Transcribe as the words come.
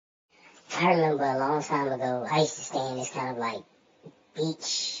I remember a long time ago, I used to stay in this kind of like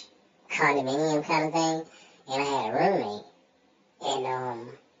beach condominium kind of thing, and I had a roommate, and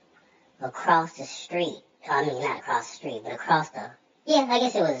across the street, I mean not across the street, but I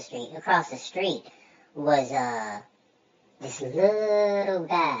guess it was a street, across the street was this little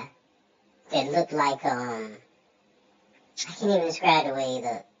guy that looked like, I can't even describe the way he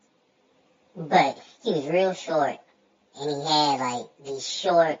looked, but he was real short, and he had like these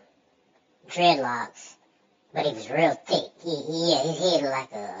short dreadlocks, but he was real thick. His head looked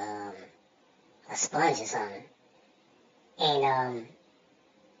like a sponge or something. And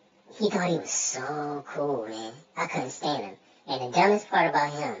he thought he was so cool, man. I couldn't stand him. And the dumbest part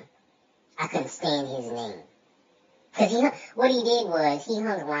about him, I couldn't stand his name. Because what he did was, he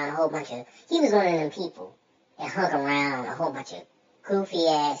hung around he was one of them people that hung around a whole bunch of goofy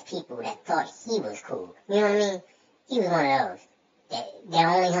ass people that thought he was cool. You know what I mean? He was one of those that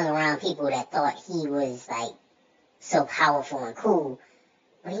only hung around people that thought he was like so powerful and cool,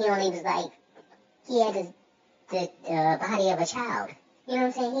 but he only was like, he had the body of a child. You know what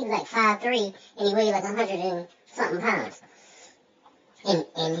I'm saying? He was like 5'3", and he weighed like 100 and something pounds. And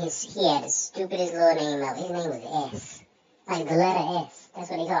he had the stupidest little name ever. His name was S. Like the letter S. That's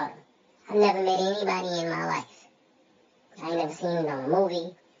what they called him. I've never met anybody in my life. I ain't never seen it on a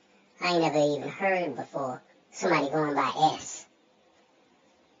movie. I ain't never even heard before somebody going by S.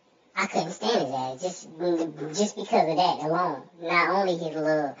 I couldn't stand his ass just because of that alone. Not only his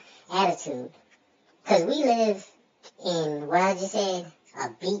little attitude. Because we live in what I just said, a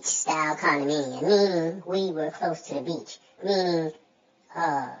beach-style condominium, meaning we were close to the beach. Meaning,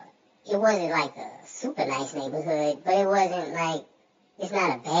 it wasn't like a super nice neighborhood, but it wasn't like, it's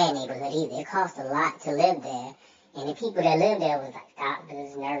not a bad neighborhood either. It cost a lot to live there. And the people that lived there was like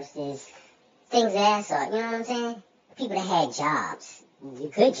doctors, nurses, things of that sort. You know what I'm saying? People that had jobs.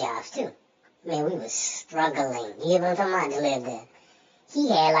 Good jobs, too. Man, we was struggling. You know what I'm talking about? To live there. He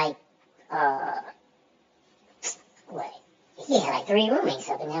had like, he had like 3 roommates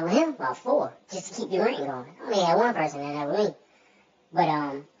up in there with him, or 4, just to keep the rent going. I only had one person in there with me. But,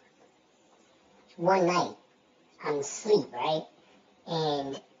 one night, I'm asleep, right?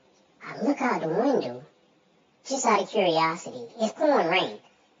 And I look out the window, just out of curiosity. It's pouring rain.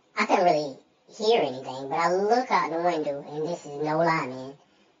 I couldn't really hear anything, but I look out the window, and this is no lie, man.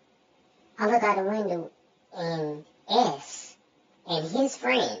 I look out the window, and S and his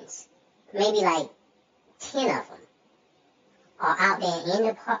friends, maybe like 10 of them, are out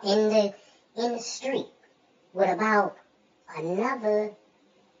there in the street with about another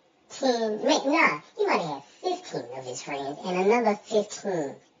 10, he might have had 15 of his friends and another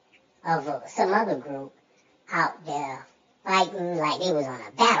 15 of some other group out there fighting like they was on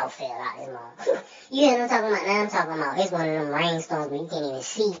a battlefield out there, mom. You hear what I'm talking about? Now I'm talking about, it's one of them rainstorms where you can't even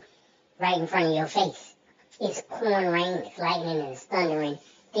see right in front of your face. It's pouring rain, it's lightning, and it's thundering.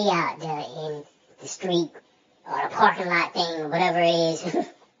 They out there in the street or the parking lot thing or whatever it is,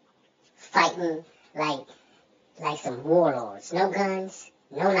 fighting like some warlords. No guns,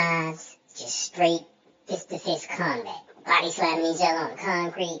 no knives, just straight fist-to-fist combat. Body slamming each other on the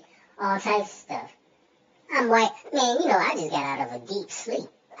concrete, all types of stuff. I'm white. Man, I just got out of a deep sleep.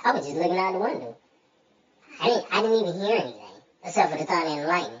 I was just looking out the window. I didn't even hear anything, except for the thunder and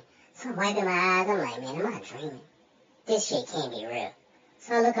lightning. So I'm wiping my eyes. I'm like, man, am I dreaming? This shit can't be real.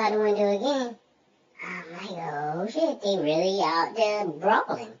 So I look out the window again. I'm like, oh shit, they really out there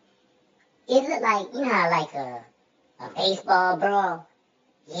brawling. It looked like, how like a baseball brawl?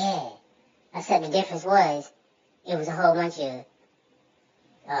 Yeah. Except the difference was, it was a whole bunch of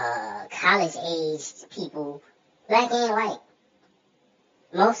college-aged people, black and white.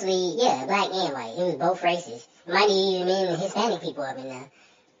 Mostly, yeah, black and white. It was both races. Might even been Hispanic people up in there.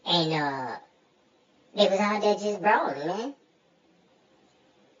 And they was out there just brawling, man.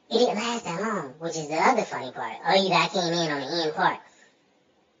 It didn't last that long, which is the other funny part. Or either I came in on the end part.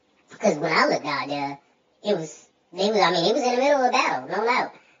 Because when I looked out there, it was in the middle of a battle, no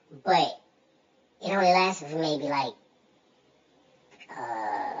doubt. But it only lasted for maybe like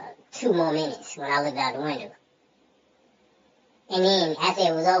 2 more minutes when I looked out the window. And then after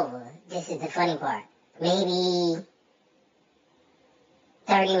it was over, this is the funny part. Maybe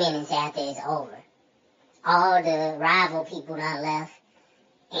 30 minutes after it's over, all the rival people done left,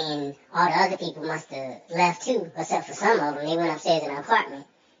 and all the other people must have left too, except for some of them. They went upstairs in the apartment,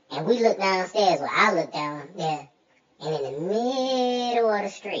 and we looked downstairs. Well, I looked down there, and in the middle of the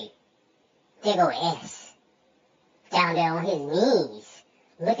street, there go S, down there on his knees,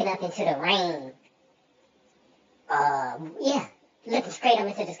 looking up into the rain. Looking straight up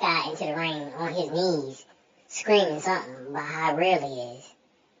into the sky, into the rain, on his knees, screaming something about how real he is.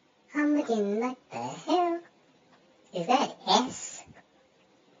 I'm looking like the hell? Is that S?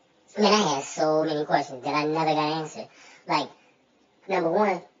 Man, I had so many questions that I never got answered. Like, number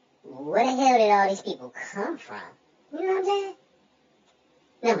one, where the hell did all these people come from? You know what I'm saying?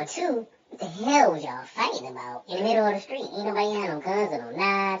 Number two, what the hell was y'all fighting about in the middle of the street? Ain't nobody had no guns or no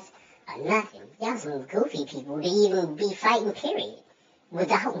knives or nothing. Y'all some goofy people to even be fighting, period.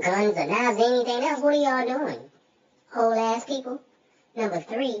 Without guns or knives or anything else, what are y'all doing? Whole ass people. Number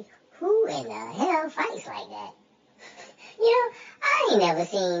three, who in the hell fights like that? You know, I ain't never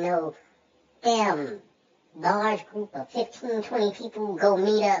seen no damn large group of 15, 20 people go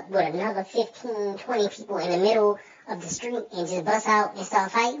meet up with another 15, 20 people in the middle of the street and just bust out and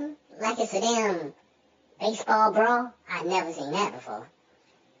start fighting like it's a damn baseball brawl. I've never seen that before.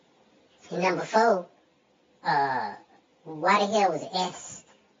 And number four, why the hell was S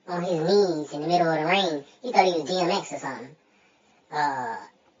on his knees in the middle of the rain? He thought he was DMX or something.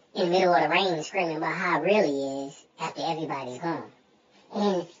 In the middle of the rain screaming about how real he is after everybody's gone.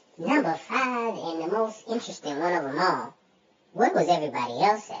 And number five, and the most interesting one of them all, where was everybody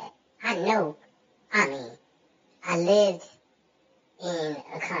else at? I lived in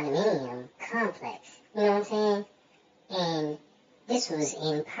a condominium complex, you know what I'm saying? And this was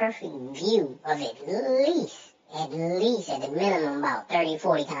in perfect view of at least at the minimum about 30,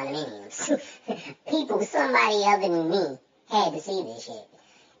 40 condominiums. People, somebody other than me had to see this shit.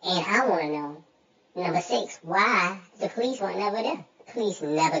 And I want to know, number six, why the police weren't never there. The police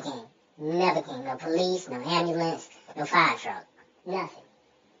never came. Never came. No police, no ambulance, no fire truck. Nothing.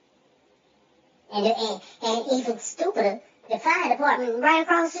 And even stupider, the fire department right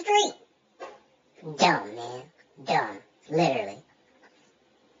across the street. Dumb, man. Dumb. Literally.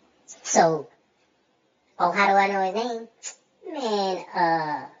 So, how do I know his name?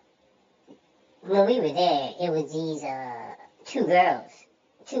 Man, when we were there, it was these,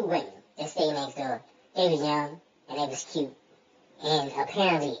 two women that stayed next door. They was young, and they was cute. And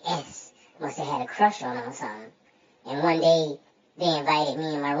apparently S must have had a crush on them or something. And one day, they invited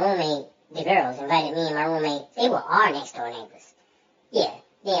me and my roommate, the girls invited me and my roommate, they were our next door neighbors. Yeah,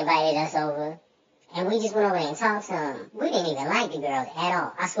 they invited us over, and we just went over there and talked to them. We didn't even like the girls at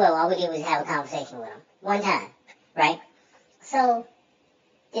all. I swear, all we did was have a conversation with them. One time, right? So,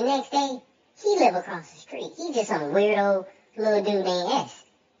 the next day, he lived across the street. He just some weirdo little dude named S.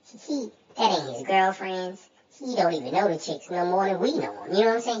 That ain't his girlfriends. He don't even know the chicks no more than we know them. You know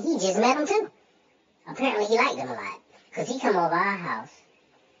what I'm saying? He just met them too. Apparently he liked them a lot. Cause he come over our house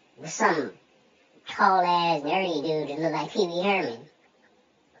with some tall ass nerdy dude that looked like Pee Wee Herman.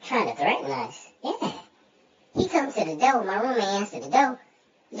 Trying to threaten us. Yeah. He comes to the door. My roommate answered the door.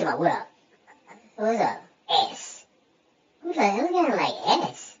 He's like, what up? What's up? S. I'm like, look at him like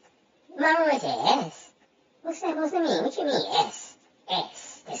S. My roommate said S. What's that supposed to mean? What you mean S?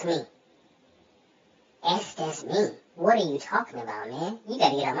 S. That's me. S, that's me. What are you talking about, man? You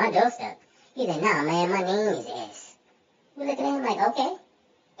gotta get on my doorstep. He said, nah, man, my name is S. We look at him like, okay,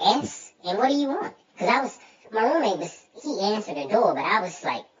 S, and what do you want? Cause my roommate he answered the door, but I was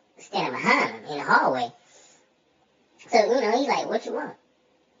like standing behind him in the hallway. So, he's like, what you want?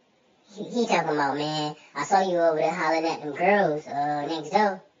 He talking about, man, I saw you over there hollering at them girls, next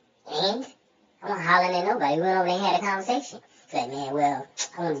door. And I'm not hollering at nobody. We went over there and had a conversation. He's like, man, well,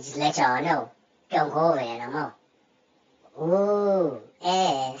 I want to just let y'all know. Don't go over there no more. Ooh,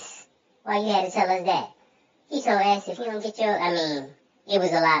 S. Why you had to tell us that? He told S if you don't get it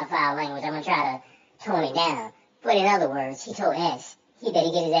was a lot of foul language. I'm going to try to tone it down. But in other words, he told S he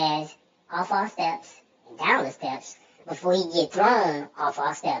better get his ass off our steps and down the steps before he get thrown off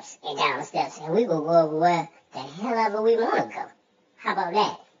our steps and down the steps. And we will go over where the hell ever we want to go. How about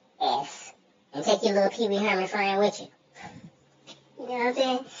that, S? And take your little Pee Wee Herman friend with you. You know what I'm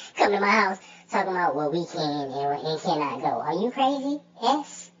saying? Come to my house. Talking about what we can and cannot go. Are you crazy,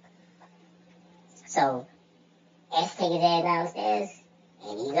 S? So, S take his ass downstairs,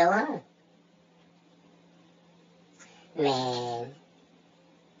 and he go home. Man,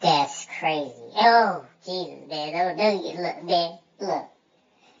 that's crazy. Oh, Jesus, man, look.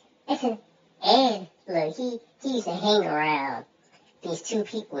 And, look, he used to hang around these two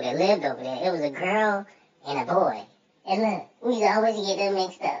people that lived over there. It was a girl and a boy. And look, we used to always get them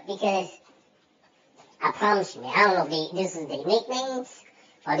mixed up, because I promise you, man, I don't know if this is their nicknames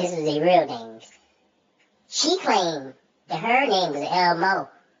or this is their real names. She claimed that her name was Elmo,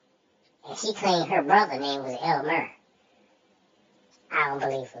 and she claimed her brother's name was Elmer. I don't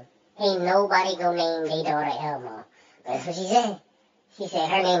believe her. Ain't nobody gonna name their daughter Elmo. But that's what she said. She said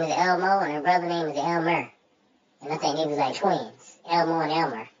her name was Elmo and her brother's name was Elmer. And I think they was like twins. Elmo and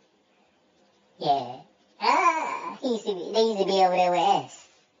Elmer. Yeah. They used to be over there with S.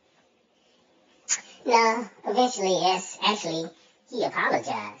 Nah, eventually, S, actually, he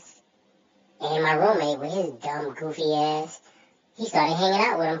apologized. And my roommate, with his dumb, goofy ass, he started hanging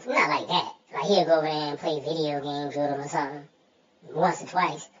out with him. Not like that. Like, he'll go over there and play video games with him or something. Once or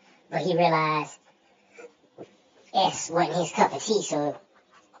twice. But he realized S wasn't his cup of tea, so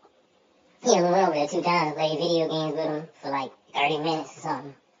he only went over there 2 times to play video games with him for like 30 minutes or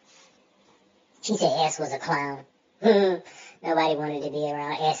something. He said S was a clown. Nobody wanted to be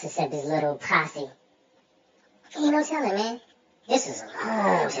around S except his little posse. Ain't no telling, man. This was a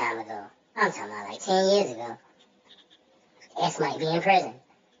long time ago. I'm talking about like 10 years ago. S might be in prison.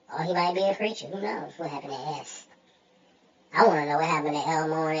 Or he might be a preacher. Who knows what happened to S? I want to know what happened to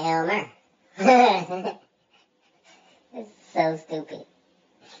Elmo and Elmer. It's so stupid.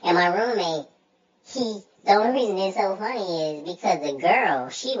 And my roommate, the only reason it's so funny is because the girl,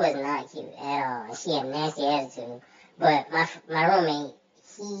 she was not cute at all. And she had a nasty attitude. But my roommate,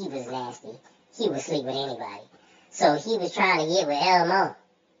 he was nasty. He would sleep with anybody. So he was trying to get with Elmo.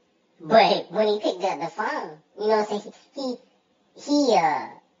 But when he picked up the phone, you know what I'm saying?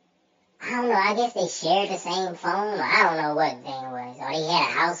 I don't know, I guess they shared the same phone, or I don't know what the thing was. Or they had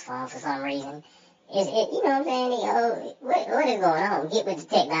a house phone for some reason. You know what I'm saying? What is going on? Get with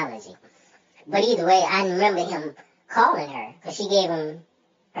the technology. But either way, I remember him calling her, because she gave him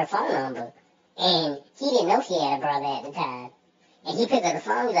her phone number. And he didn't know she had a brother at the time. And he picked up the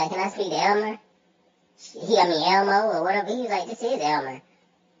phone, he was like, can I speak to Elmer? Elmo, or whatever. He was like, this is Elmer.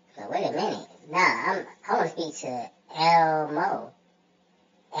 So wait a minute. Nah, I want to speak to Elmo.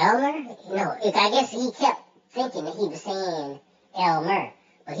 Elmer? No, I guess he kept thinking that he was saying Elmer,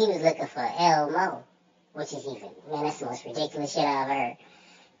 but he was looking for Elmo, which is even, man, that's the most ridiculous shit I've heard.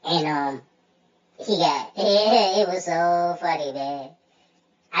 And, it was so funny, man.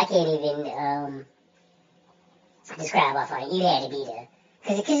 I can't even, describe how funny. You had to be there.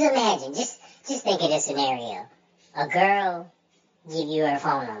 Cause imagine, just think of this scenario. A girl give you her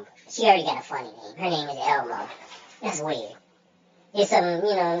phone number. She already got a funny name. Her name is Elmo. That's weird. It's something,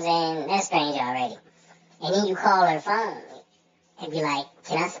 you know what I'm saying, that's strange already. And then you call her phone and be like,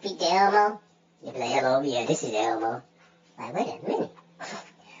 can I speak to Elmo? You'll be like, hello, yeah, this is Elmo. Like, wait a minute.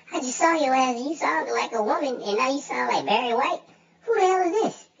 I just saw your ass, you sounded like a woman, and now you sound like Barry White. Who the hell is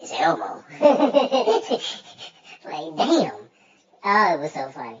this? It's Elmo. Like, damn. Oh, it was so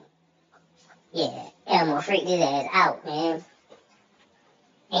funny. Yeah, Elmo freaked his ass out, man.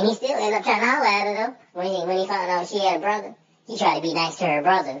 And he still ended up trying to holler at her, though, when he found out she had a brother. He tried to be nice to her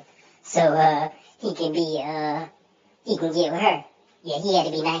brother, so, he can get with her. Yeah, he had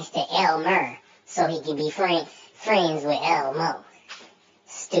to be nice to Elmer, so he can be friends with Elmo.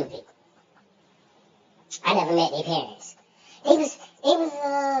 Stupid. I never met their parents. The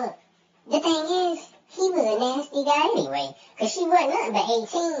thing is, he was a nasty guy anyway, cause she wasn't nothing but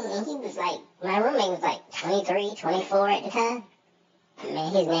 18, and he was like, my roommate was like 23, 24 at the time.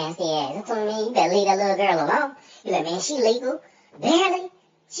 Man, his nasty ass. I told him, man, you better leave that little girl alone. He's like, man, she legal. Barely.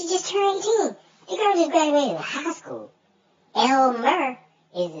 She just turned 18. The girl just graduated high school. Elmer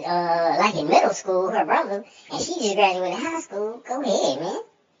is, like in middle school, her brother, and she just graduated high school. Go ahead, man.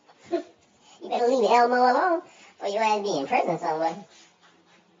 You better leave Elmo alone, or your ass be in prison somewhere.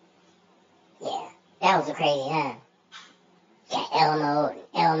 Yeah, that was a crazy time. Got Elmo, and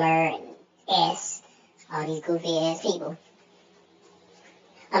Elmer, and S, all these goofy ass people.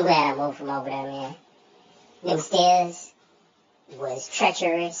 I'm glad I moved from over there, man. Them stairs was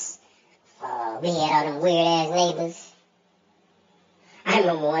treacherous. We had all them weird ass neighbors. I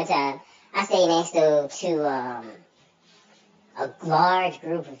remember one time I stayed next to a large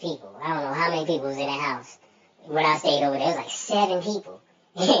group of people. I don't know how many people was in the house. When I stayed over there, it was like 7 people.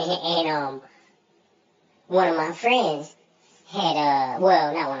 And one of my friends had not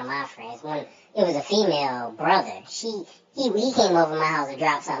one of my friends. It was a female brother. He came over my house to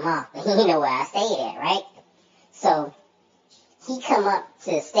drop something off, but he didn't know where I stayed at, right? So he come up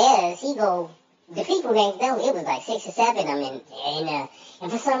to the stairs. The people next door, it was like 6 or 7 of them,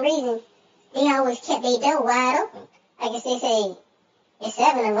 and for some reason they always kept their door wide open. I guess they say it's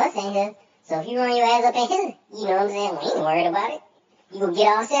 7 of us in here, so if you run your ass up in here, you know what I'm saying? We ain't worried about it. You gonna get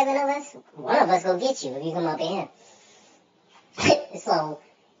all 7 of us? One of us gonna get you if you come up in here. So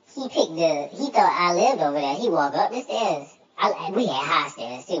he thought I lived over there. He walked up the stairs. We had high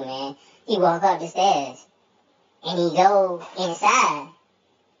stairs too, man. He walked up the stairs and he go inside.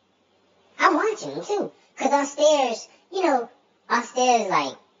 I'm watching him too, cause our stairs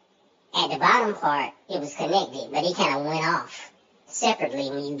like at the bottom part, it was connected, but it kind of went off separately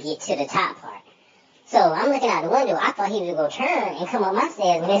when you get to the top part. So I'm looking out the window. I thought he was going to turn and come up my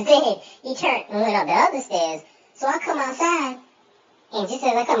stairs, but instead he turned and went up the other stairs. So I come outside, And just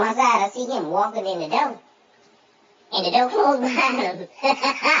as I come outside, I see him walking in the door. And the door closed behind him.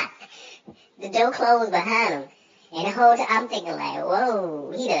 The door closed behind him. And the whole time I'm thinking like,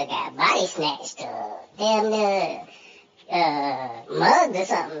 whoa, he done got body snatched damn near mugged or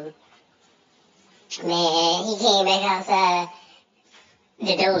something. Man, he came back outside,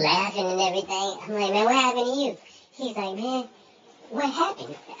 the door laughing and everything. I'm like, man, what happened to you? He's like, man, what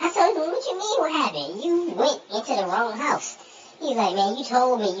happened? I told him, what you mean what happened? You went into the wrong house. He's like, man, you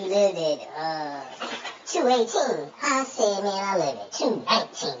told me you lived at 218. I said, man, I live at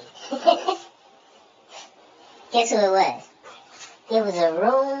 219. Guess who it was? It was a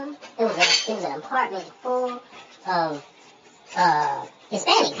room, it was an apartment full of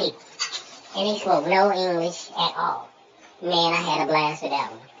Hispanic people. And they spoke no English at all. Man, I had a blast with that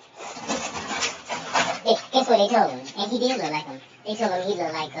one. Guess what they told him? And he did look like him. They told him he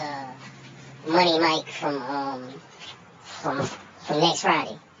looked like Money Mike from Next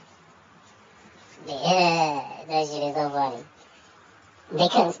Friday. Yeah, that shit is so funny. They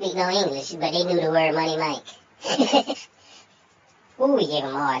couldn't speak no English, but they knew the word Money Mike. Ooh, we gave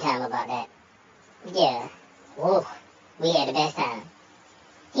him a hard time about that. Yeah. Whoa. We had the best time.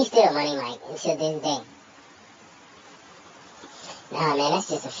 He's still Money Mike until this day. Nah, man, that's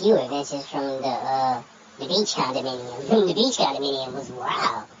just a few adventures from the beach condominium. The beach condominium was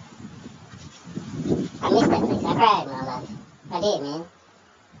wild. I missed that place. I cried my life. I did, man.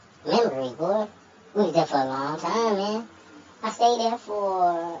 Memories, boy. We was there for a long time, man. I stayed there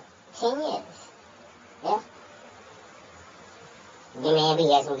for 10 years. Yeah. Yeah, man,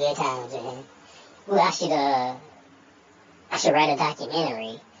 we had some good times, man. Well, I should write a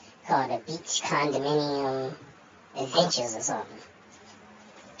documentary called The Beach Condominium Adventures or something.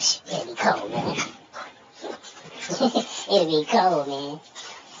 It'd be cold, man. It'd be cold, man.